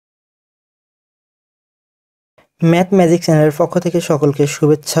Math magic চ্যানেলের পক্ষ থেকে সকলকে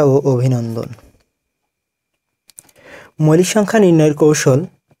শুভেচ্ছা ও অভিনন্দন। মৌলিক সংখ্যা নির্ণয়ের কৌশল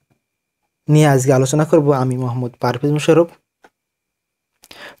নিয়ে আজকে আলোচনা করব আমি মোহাম্মদ পারভেজ মোশারফ।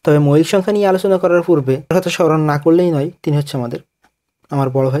 তবে মৌলিক সংখ্যা নিয়ে আলোচনা করার পূর্বে কথা স্মরণ না করলেই নয়, তিনি হচ্ছে আমার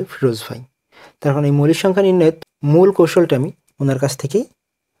বড় ভাই ফিরোজ ভাই। তার কারণ এই মৌলিক সংখ্যা নির্ণয়ের মূল কৌশলটা আমি ওনার কাছ থেকেই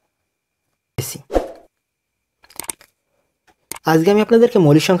পেয়েছি। আজকে আমি আপনাদেরকে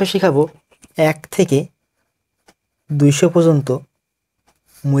মৌলিক সংখ্যা শেখাবো 1 থেকে 200 পর্যন্ত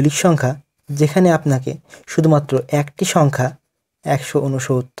মৌলিক সংখ্যা, যেখানে আপনাকে শুধুমাত্র একটি সংখ্যা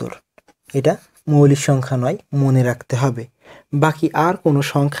 169, এটা মৌলিক সংখ্যা নয়, মনে রাখতে হবে। বাকি আর কোনো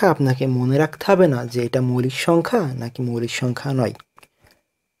সংখ্যা আপনাকে মনে রাখতে হবে না যে এটা মৌলিক সংখ্যা নাকি মৌলিক সংখ্যা নয়।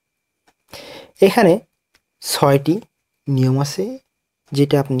 এখানে 6টি নিয়ম আছে,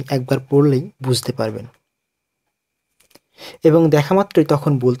 যেটা আপনি একবার পড়লেই বুঝতে পারবেন এবং দেখা মাত্রই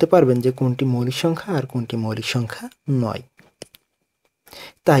তখন বলতে পারবেন যে কোনটি মৌলিক সংখ্যা আর কোনটি মৌলিক সংখ্যা নয়।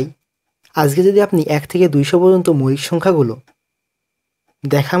 তাই আজকে যদি আপনি 1 থেকে 200 পর্যন্ত মৌলিক সংখ্যাগুলো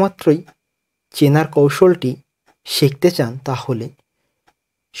দেখা মাত্রই চেনার কৌশলটি শিখতে চান, তাহলে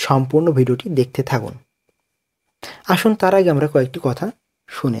সম্পূর্ণ ভিডিওটি দেখতে থাকুন। আসুন তার আগে আমরা কয়েকটি কথা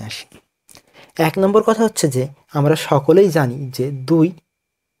শুনে আসি। 1 নম্বর কথা হচ্ছে যে আমরা সকলেই জানি যে 2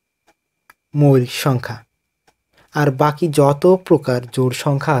 মৌলিক সংখ্যা, আর বাকি যত প্রকার জোড়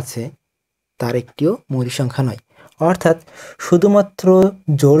সংখ্যা আছে তার একটিও মৌলিক সংখ্যা নয়। অর্থাৎ শুধুমাত্র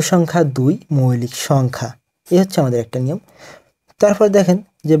জোড় সংখ্যা 2 মৌলিক সংখ্যা, এই হচ্ছে আমাদের একটা নিয়ম। তারপর দেখেন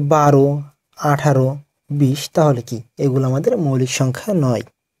যে 12, 18, 20, তাহলে কি এগুলো আমাদের মৌলিক সংখ্যা নয়।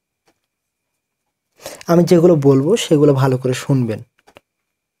 আমি যেগুলো বলবো সেগুলো ভালো করে শুনবেন।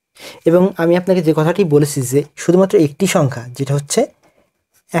 এবং আমি আপনাকে যে কথাটি বলেছি যে শুধুমাত্র একটি সংখ্যা, যেটা হচ্ছে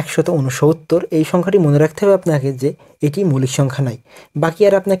 169, এই সংখ্যাটি মনে রাখতে হবে আপনাকে যে এটি মৌলিক সংখ্যা নয়। বাকি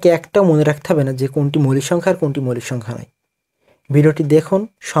আর আপনাকে একটাও মনে রাখতে হবে না যে কোনটি মৌলিক সংখ্যা আর কোনটি মৌলিক সংখ্যা নয়। ভিডিওটি দেখুন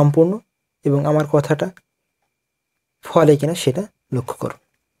সম্পূর্ণ এবং আমার কথাটা ফলে কিনা সেটা লক্ষ্য করুন।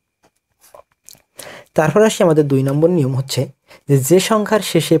 তারপর আসি আমাদের 2 নম্বর নিয়ম হচ্ছে যে সংখ্যার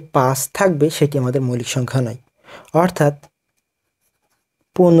শেষে 5 থাকবে সেটি আমাদের মৌলিক সংখ্যা নয়। অর্থাৎ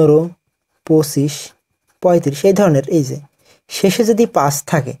 15, 25, 35 এই ধরনের এই যে শেষে যদি 5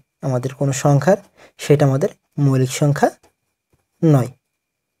 থাকে আমাদের কোনো সংখ্যার, সেটা আমাদের মৌলিক সংখ্যা নয়।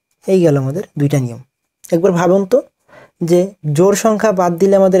 এই গেল আমাদের 2টা নিয়ম। একবার ভাবুন তো যে জোড় সংখ্যা বাদ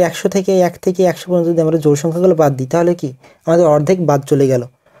দিলে আমাদের 1 থেকে 100 পর্যন্ত যদি আমরা জোড় সংখ্যাগুলো বাদ দিই, তাহলে কি আমাদের অর্ধেক বাদ চলে গেল,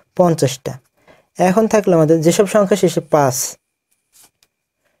 50টা। এখন থাকলো আমাদের যেসব সংখ্যা শেষে 5,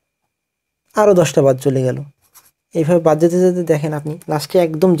 আরও 10টা বাদ চলে গেল। এইভাবে বাদ যেতে যেতে দেখেন আপনি লাস্টে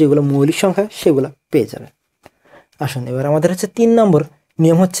একদম যেগুলো মৌলিক সংখ্যা সেগুলো পেয়ে যাবেন। আসুন এবার আমাদের হচ্ছে 3 নম্বর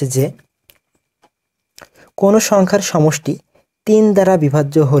নিয়ম হচ্ছে যে কোনো সংখ্যার সমষ্টি 3 দ্বারা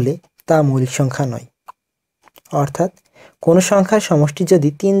বিভাজ্য হলে তা মৌলিক সংখ্যা নয়। অর্থাৎ কোনো সংখ্যার সমষ্টি যদি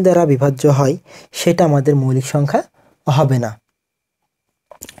 3 দ্বারা বিভাজ্য হয় সেটা আমাদের মৌলিক সংখ্যা হবে না।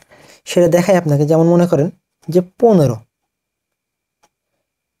 সেটা দেখাই আপনাকে। যেমন মনে করেন যে 15,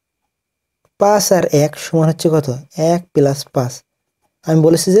 5 আর 1 সমান হচ্ছে কত, 1 + 5। আমি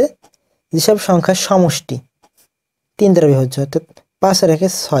বলেছি যে যেসব সংখ্যার সমষ্টি 3 দ্বারা বিভাজ্য, অর্থাৎ 5 আর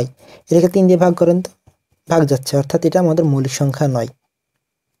 1 6, এটাকে 3 দিয়ে ভাগ করেন তো ভাগ যাচ্ছে, অর্থাৎ এটা আমাদের মৌলিক সংখ্যা নয়।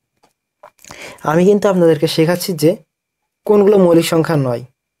 আমি কিন্তু আপনাদেরকে শেখাচ্ছি যে কোনগুলো মৌলিক সংখ্যা নয়,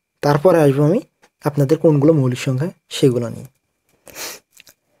 তারপরে আসবো আমি আপনাদের কোনগুলো মৌলিক সংখ্যা সেগুলো নিয়ে।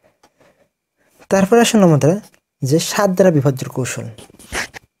 তারপর আসুন আমাদের যে 7 দ্বারা বিভাজ্যের কৌশল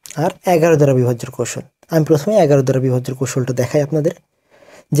আর 11 দ্বারা বিভাজ্যের কৌশল। আমি প্রথমে 11 দ্বারা বিভাজ্যের কৌশলটা দেখাই আপনাদের,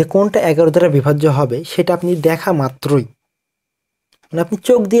 যে কোনটা 11 দ্বারা বিভাজ্য হবে সেটা আপনি দেখা মাত্রই, মানে আপনি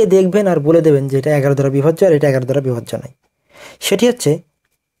চোখ দিয়ে দেখবেন আর বলে দেবেন যে এটা 11 দ্বারা বিভাজ্য আর এটা 11 দ্বারা বিভাজ্য নয়। সেটি হচ্ছে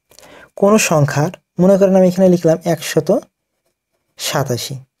কোনো সংখ্যার, মনে করেন আমি এখানে লিখলাম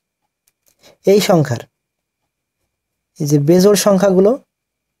 187, এই সংখ্যার এই যে বেজোড় সংখ্যাগুলো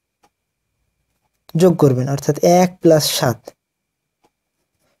যোগ করবেন, অর্থাৎ 1 + 7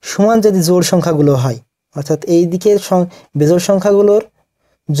 সমান যদি জোড় সংখ্যাগুলো হয়, অর্থাৎ এই দিকের বেজোড় সংখ্যাগুলোর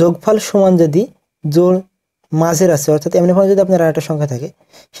যোগফল সমান যদি জোড় মাঝের আছে, অর্থাৎ এমনি ভাবে যদি আপনার আরেকটা সংখ্যা থাকে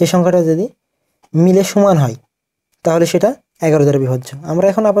সেই সংখ্যাটা যদি মিলে সমান হয় তাহলে সেটা 11 দ্বারা বিভাজ্য। আমরা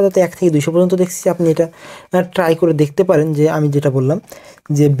এখন আপাতত 1 থেকে 200 পর্যন্ত দেখছি, আপনি এটা ট্রাই করে দেখতে পারেন যে আমি যেটা বললাম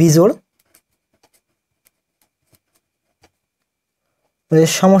যে বিজোড়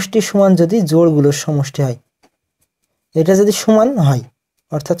সমষ্টি সমান যদি জোড়গুলোর সমষ্টি হয়, এটা যদি সমান হয়,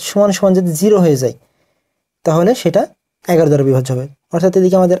 অর্থাৎ সমান সমান যদি 0 হয়ে যায় তাহলে সেটা 11 দ্বারা বিভাজ্য হবে। অর্থাৎ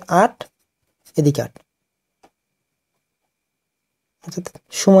এদিকে আমাদের 8, এদিকে 8, অর্থাৎ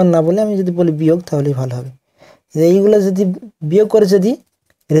সমান না বলে আমি যদি বলি বিয়োগ তাহলেই ভালো হবে। এইগুলো যদি বিয়োগ করে যদি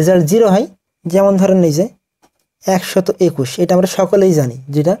রেজাল্ট 0 হয়, যেমন ধরেন এই যে 121, এটা আমরা সকলেই জানি,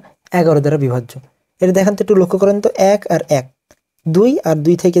 যেটা 11 দ্বারা বিভাজ্য। এটা দেখেন তো, একটু লক্ষ্য করেন তো, 1 আর 1, 2 আর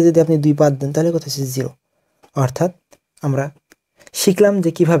 2 থেকে যদি আপনি 2 বাদ দেন তাহলে কত হচ্ছে 0। অর্থাৎ আমরা শিখলাম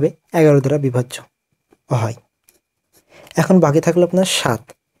যে কিভাবে 11 দ্বারা বিভাজ্য হয়। এখন বাকি থাকলো আপনার 7।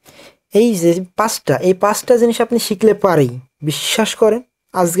 এই যে এই পাঁচটা জিনিস আপনি শিখলে পারেই, বিশ্বাস করেন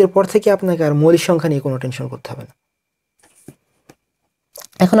আজকের পর থেকে আপনাকে আর মৌলিক সংখ্যা নিয়ে কোনো টেনশন করতে হবে না।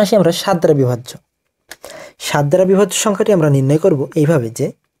 এখন আসি আমরা 7 দ্বারা বিভাজ্য। 7 দ্বারা বিভাজ্য সংখ্যাটি আমরা নির্ণয় করব এইভাবে যে,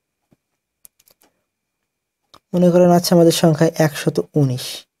 মনে করেন আচ্ছা আমাদের সংখ্যায় 119,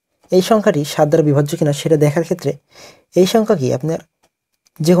 এই সংখ্যাটি 7 দ্বারা বিভাজ্য কিনা সেটা দেখার ক্ষেত্রে এই সংখ্যা কি আপনার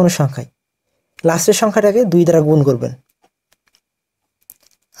যে কোনো সংখ্যায় লাস্টের সংখ্যাটাকে 2 দ্বারা গুণ করবেন,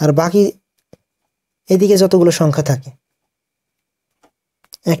 আর বাকি এদিকে যতগুলো সংখ্যা থাকে,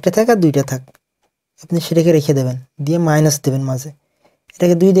 একটা থাক আর 2টা থাক, আপনি সেটাকে রেখে দেবেন, দিয়ে মাইনাস দেবেন মাঝে।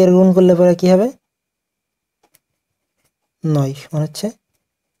 এটাকে 2 দিয়ে গুণ করলে পরে কি হবে, 9 মানে হচ্ছে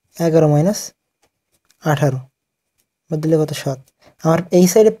 11 মাইনাস 18 বাদ দিলে কত 7। আমার এই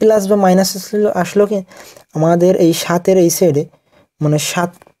সাইডে প্লাস বা মাইনাস আসলো কি, আমাদের এই 7-এর এই সাইডে মানে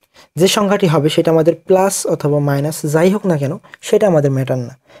 7 যে সংখ্যাটি হবে সেটা আমাদের প্লাস অথবা মাইনাস যাই হোক না কেন সেটা আমাদের ম্যাটার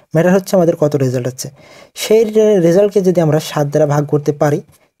না, ম্যাটার হচ্ছে আমাদের কত রেজাল্ট হচ্ছে। সেই রেজাল্টকে যদি আমরা 7 দ্বারা ভাগ করতে পারি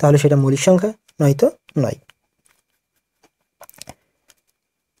তাহলে সেটা মৌলিক সংখ্যা, নয়তো নয়।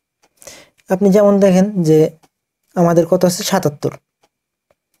 আপনি যেমন দেখেন যে আমাদের কত আছে 77,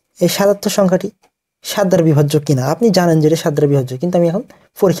 এই 77 সংখ্যাটি 7 দ্বারা বিভাজ্য কিনা আপনি জানেন যে এটা 7 দ্বারা বিভাজ্য, কিন্তু আমি এখন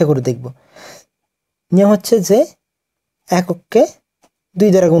পরীক্ষা করে দেখব। নিয়ম হচ্ছে যে এককে 2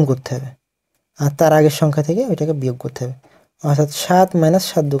 দ্বারা গুণ করতে হবে আর তার আগের সংখ্যা থেকে ওইটাকে বিয়োগ করতে হবে, অর্থাৎ 7 মাইনাস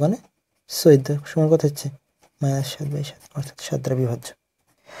 7 দুগুণে 14 সমান কত হচ্ছে -7/7, অর্থাৎ 7 দ্বারা বিভাজ্য।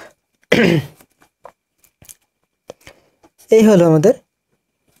 এই হলো আমাদের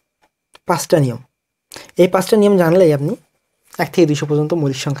 5টা নিয়ম। এই 5টা নিয়ম জানলেই আপনি 1 থেকে 200 পর্যন্ত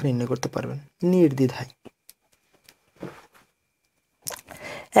মৌলিক সংখ্যা নির্ণয় করতে পারবেন নির্দ্বিধায়।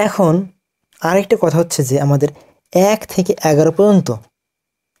 এখন আরেকটা কথা হচ্ছে যে আমাদের 1 থেকে 11 পর্যন্ত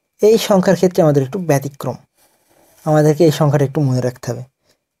এই সংখ্যার ক্ষেত্রে আমাদের একটু ব্যতিক্রম, আমাদেরকে এই সংখ্যাটা একটু মনে রাখতে হবে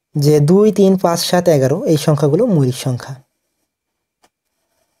যে 2, 3, 5, 7, 11 এই সংখ্যাগুলো মৌলিক সংখ্যা।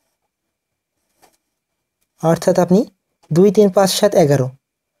 অর্থাৎ আপনি 2, 3, 5, 7, 11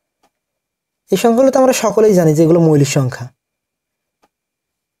 এই সংখ্যাগুলো তো আমরা সকলেই জানি যেগুলো মৌলিক সংখ্যা।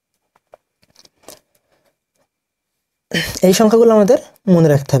 এই সংখ্যাগুলো আমাদের মনে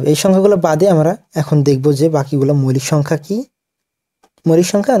রাখতে হবে। এই সংখ্যাগুলো বাদে আমরা এখন দেখব যে বাকিগুলো মৌলিক সংখ্যা কি মৌলিক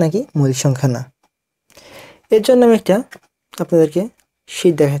সংখ্যা নাকি মৌলিক সংখ্যা না। এর জন্য আমি একটা আপনাদেরকে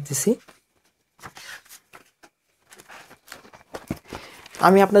শীট দেখাচ্ছি।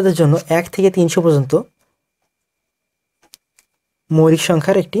 আমি আপনাদের জন্য 1 থেকে 300 পর্যন্ত মৌলিক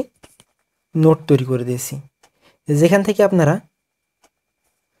সংখ্যার একটি নোট তৈরি করে দিয়েছি, যেখান থেকে আপনারা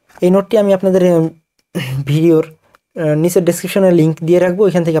এই নোটটি আমি আপনাদের ভিডিওর নিচের ডেসক্রিপশনে লিঙ্ক দিয়ে রাখবো,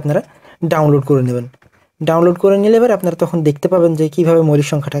 এখান থেকে আপনারা ডাউনলোড করে নেবেন। ডাউনলোড করে নিলে এবার আপনারা তখন দেখতে পাবেন যে কিভাবে মৌলিক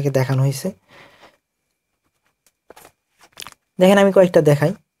সংখ্যাটাকে দেখানো হয়েছে। দেখেন আমি কয়েকটা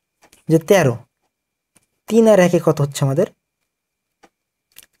দেখাই যে 13, 3 আর 1 কত হচ্ছে আমাদের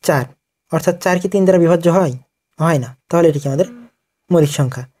 4, অর্থাৎ 4 কি 3 দ্বারা বিভাজ্য হয়? হয় না, তাহলে এটি কি আমাদের মৌলিক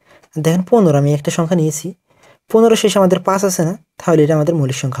সংখ্যা। দেখেন 15, আমি একটা সংখ্যা নিয়েছি, 15 শেষে আমাদের 5 আছে না, তাহলে এটা আমাদের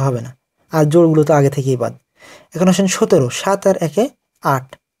মৌলিক সংখ্যা হবে না, আর জোড়গুলো তো আগে থেকেই বাদ। এখন আসেন 17, 7 আর 1 8,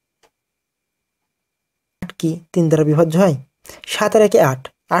 8 কি 3 দ্বারা বিভাজ্য হয়? 7 আর 1 8,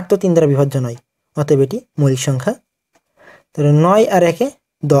 8 তো 3 দ্বারা বিভাজ্য নয়, অতএব এটি মৌলিক সংখ্যা। তাহলে 9 আর 1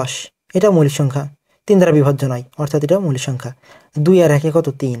 10, এটা মৌলিক সংখ্যা, 3 দ্বারা বিভাজ্য নয়, অর্থাৎ এটা মৌলিক সংখ্যা। 2 আর 1 কত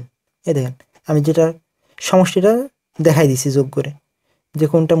 3, এ দেখেন আমি যেটা সমষ্টিটা দেখাই দিছি যোগ করে যে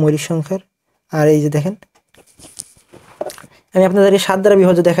কোনটা মৌলিক সংখ্যার। আর এই যে দেখেন আমি আপনাদের 7 দ্বারা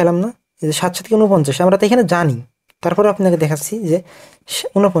বিভাজ্য দেখালাম না, এই যে 7 থেকে 49 আমরা তো এখানে জানি, তারপরে আপনাকে দেখাচ্ছি যে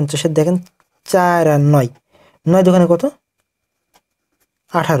 49 দেখেন 4 আর 9, 9 দোকানে কত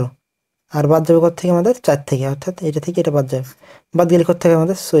 18, আর বাদ যাবে কত থেকে আমাদের 4 থেকে, অর্থাৎ এটা থেকে এটা বাদ যাবে, বাদ গেলে কত থেকে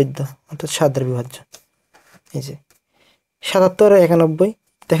আমাদের 14, অর্থাৎ 7 দ্বারা বিভাজ্য। এই যে 77 আর 91,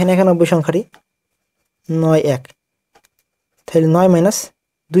 দেখেন 91 সংখ্যাটি 9 1, তাহলে 9 মাইনাস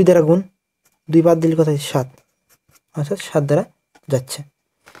 2 দ্বারা গুণ, 2 বাদ দিলে কত 7, অর্থাৎ 7 দ্বারা যাচ্ছে।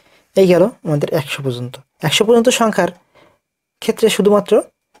 এই গেল আমাদের 100 পর্যন্ত। 100 পর্যন্ত সংখ্যার ক্ষেত্রে শুধুমাত্র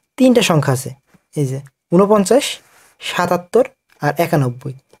 3টা সংখ্যা আছে, এই যে 49, 77 আর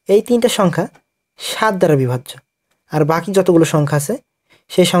 91, এই 3টা সংখ্যা 7 দ্বারা বিভাজ্য, আর বাকি যতগুলো সংখ্যা আছে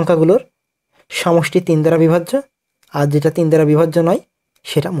সেই সংখ্যাগুলোর সমষ্টি 3 দ্বারা বিভাজ্য, আর যেটা 3 দ্বারা বিভাজ্য নয়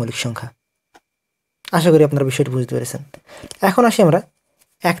সেটা মৌলিক সংখ্যা। আশা করি আপনারা বিষয়টি বুঝতে পেরেছেন। এখন আসি আমরা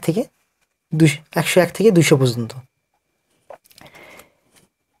 1 থেকে 101 থেকে 200 পর্যন্ত।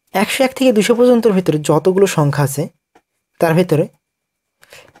 101 থেকে 200 পর্যন্তর ভিতরে যতগুলো সংখ্যা আছে তার ভিতরে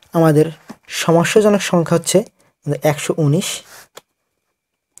আমাদের সমস্যাজনক সংখ্যা হচ্ছে 119,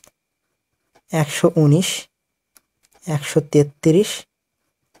 133, 143,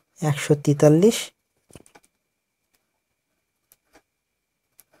 143,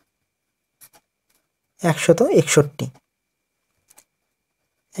 161,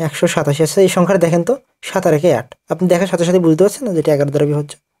 187 আছে। এই সংখ্যাটা দেখেন তো 7 আর 8, আপনি দেখার সাথে সাথে বুঝতে পারছেন না যেটা 11 দ্বারা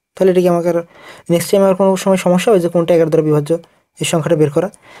বিভাজ্য। তাহলে এটা কি আমাকে নেক্সট টাইম আর কোনো সময় সমস্যা হবে যে কোনটা 11 দ্বারা বিভাজ্য এই সংখ্যাটা বের করা?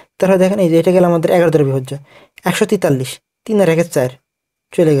 তাহলে দেখেন এই যে এটা গেল আমাদের 11 দ্বারা বিভাজ্য, 143, 3 আর 1 4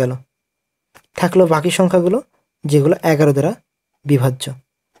 চলে গেল, থাকলো বাকি সংখ্যাগুলো যেগুলো 11 দ্বারা বিভাজ্য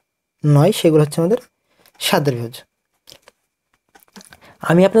নয়, সেগুলো হচ্ছে আমাদের 7 দ্বারা বিভাজ্য।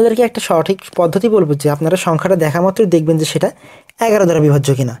 আমি আপনাদেরকে একটা সঠিক পদ্ধতি বলবো যে আপনারা সংখ্যাটা দেখা মাত্রই দেখবেন যে সেটা 11 দ্বারা বিভাজ্য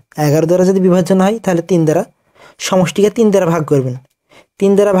কিনা। 11 দ্বারা যদি বিভাজ্য না হয় তাহলে 3 দ্বারা সমষ্টিকে 3 দ্বারা ভাগ করবেন।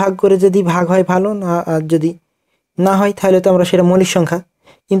 3 দ্বারা ভাগ করে যদি ভাগ হয় ভালো, না আর যদি না হয় তাহলে তো আমরা সেটা মৌলিক সংখ্যা।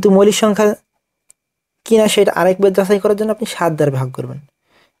 কিন্তু মৌলিক সংখ্যা কিনা সেটা আরেকবার যাচাই করার জন্য আপনি 7 দ্বারা ভাগ করবেন।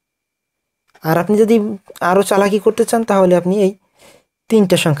 আর আপনি যদি আরও চালাকি করতে চান তাহলে আপনি এই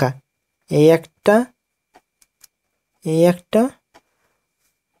 3টা সংখ্যা, এই একটা, এই একটা,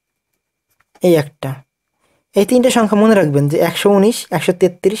 এই একটা, এই 3টে সংখ্যা মনে রাখবেন যে 119,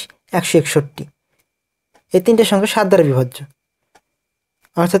 133, 161, এই 3টে সংখ্যা 7 দ্বারা বিভাজ্য,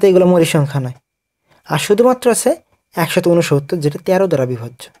 অর্থাৎ এগুলো মৌলিক সংখ্যা নয়। আর শুধুমাত্র আছে 169 যেটা 13 দ্বারা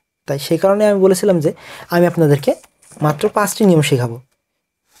বিভাজ্য। তাই সেই কারণে আমি বলেছিলাম যে আমি আপনাদেরকে মাত্র 5টি নিয়ম শেখাবো।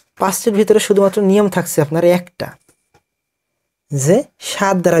 5টির ভিতরে শুধুমাত্র নিয়ম থাকছে আপনার একটা, যে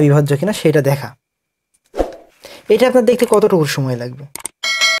 7 দ্বারা বিভাজ্য কিনা সেটা দেখা। এটা আপনার দেখতে কতটুকু সময় লাগবে,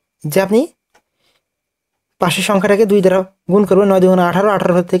 যে আপনি পাশের সংখ্যাটাকে 2 দ্বারা গুণ করবেন, 9 2 18,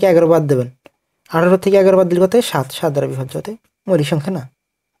 18 থেকে 11 বাদ দেবেন, 18 থেকে 11 বাদ দিলে কত? 7, 7 দ্বারা বিভাজ্য, হতে মৌলিক সংখ্যা না।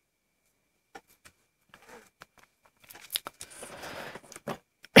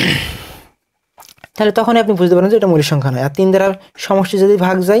 তাহলে তখনই আপনি বুঝতে পারেন যে এটা মৌলিক সংখ্যা নয়। আর 3 দ্বারা সমষ্টি যদি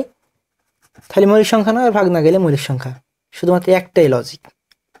ভাগ যায় তাহলে মৌলিক সংখ্যা নয়, আর ভাগ না গেলে মৌলিক সংখ্যা। শুধুমাত্র একটাই লজিক,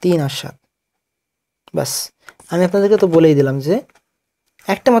 3 আর 7, ব্যাস। আমি আপনাদেরকে তো বলেই দিলাম যে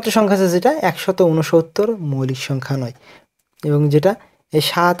একটা মাত্র সংখ্যা আছে যেটা 169 মৌলিক সংখ্যা নয়, এবং যেটা এই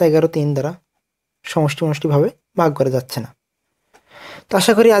 7, 11, 3 দ্বারা সমষ্টিভাবে ভাগ করা যাচ্ছে না। তো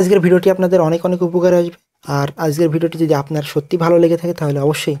আশা করি আজকের ভিডিওটি আপনাদের অনেক অনেক উপকারে আসবে। আর আজকের ভিডিওটি যদি আপনার সত্যি ভালো লেগে থাকে তাহলে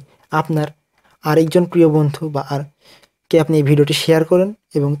অবশ্যই আপনার আরেকজন প্রিয় বন্ধু বা আর কে আপনি এই ভিডিওটি শেয়ার করেন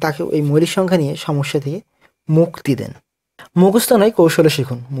এবং তাকে এই মৌলিক সংখ্যা নিয়ে সমস্যা থেকে মুক্তি দেন। মুখস্থ নয়, কৌশলে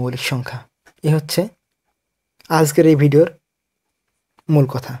শিখুন মৌলিক সংখ্যা। এ হচ্ছে আজকের এই ভিডিওর মূল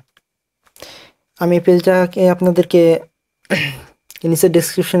কথা। আমি পেজটাকে আপনাদেরকে নিচে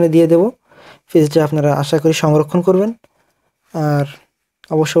ডেসক্রিপশনে দিয়ে দেব, পেজটা আপনারা আশা করি সংরক্ষণ করবেন। আর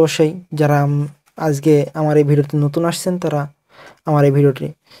অবশ্যই যারা আজকে আমার এই ভিডিওতে নতুন আসছেন তারা আমার এই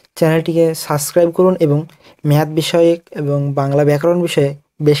চ্যানেলটিকে সাবস্ক্রাইব করুন, এবং ম্যাথ বিষয়ক এবং বাংলা ব্যাকরণ বিষয়ে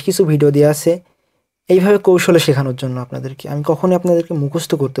বেশ কিছু ভিডিও দেওয়া আছে এইভাবে কৌশলে শেখানোর জন্য আপনাদেরকে। আমি কখনোই আপনাদেরকে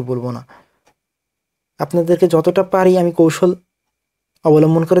মুখস্থ করতে বলবো না, আপনাদেরকে যতটা পারি আমি কৌশল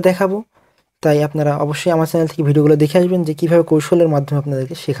অবলম্বন করে দেখাবো। তাই আপনারা অবশ্যই আমার চ্যানেল থেকে ভিডিওগুলো দেখে আসবেন যে কীভাবে কৌশলের মাধ্যমে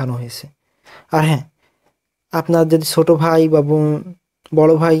আপনাদেরকে শেখানো হয়েছে। আর হ্যাঁ, আপনার যদি ছোটো ভাই বা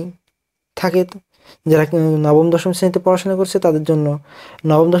বড় ভাই থাকে যারা নবম দশম শ্রেণীতে পড়াশোনা করছে, তাদের জন্য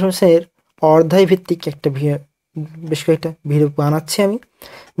নবম দশম শ্রেণীর অধ্যায় ভিত্তিক একটা বেশ কয়েকটা ভিডিও বানাচ্ছি আমি,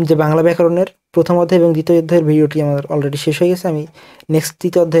 যে বাংলা ব্যাকরণের প্রথম অধ্যায় এবং দ্বিতীয় অধ্যায়ের ভিডিওটি আমার অলরেডি শেষ হয়ে গেছে। আমি নেক্সট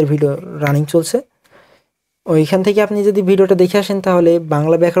তৃতীয় অধ্যায়ের ভিডিও রানিং চলছে। ওইখান থেকে আপনি যদি ভিডিওটা দেখে আসেন তাহলে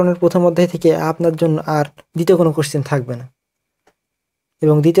বাংলা ব্যাকরণের প্রথম অধ্যায় থেকে আপনার জন্য আর দ্বিতীয় কোনো কোশ্চেন থাকবে না,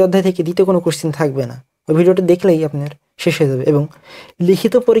 এবং দ্বিতীয় অধ্যায় থেকে দ্বিতীয় কোনো কোশ্চেন থাকবে না। ওই ভিডিওটা দেখলেই আপনার শেষ হয়ে যাবে এবং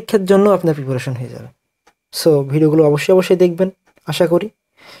লিখিত পরীক্ষার জন্য আপনার প্রিপারেশন হয়ে যাবে। সো ভিডিওগুলো অবশ্যই দেখবেন আশা করি।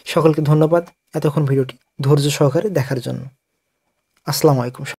 সকলকে ধন্যবাদ এতক্ষণ ভিডিওটি ধৈর্য সহকারে দেখার জন্য। আসসালামু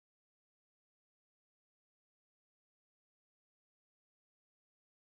আলাইকুম।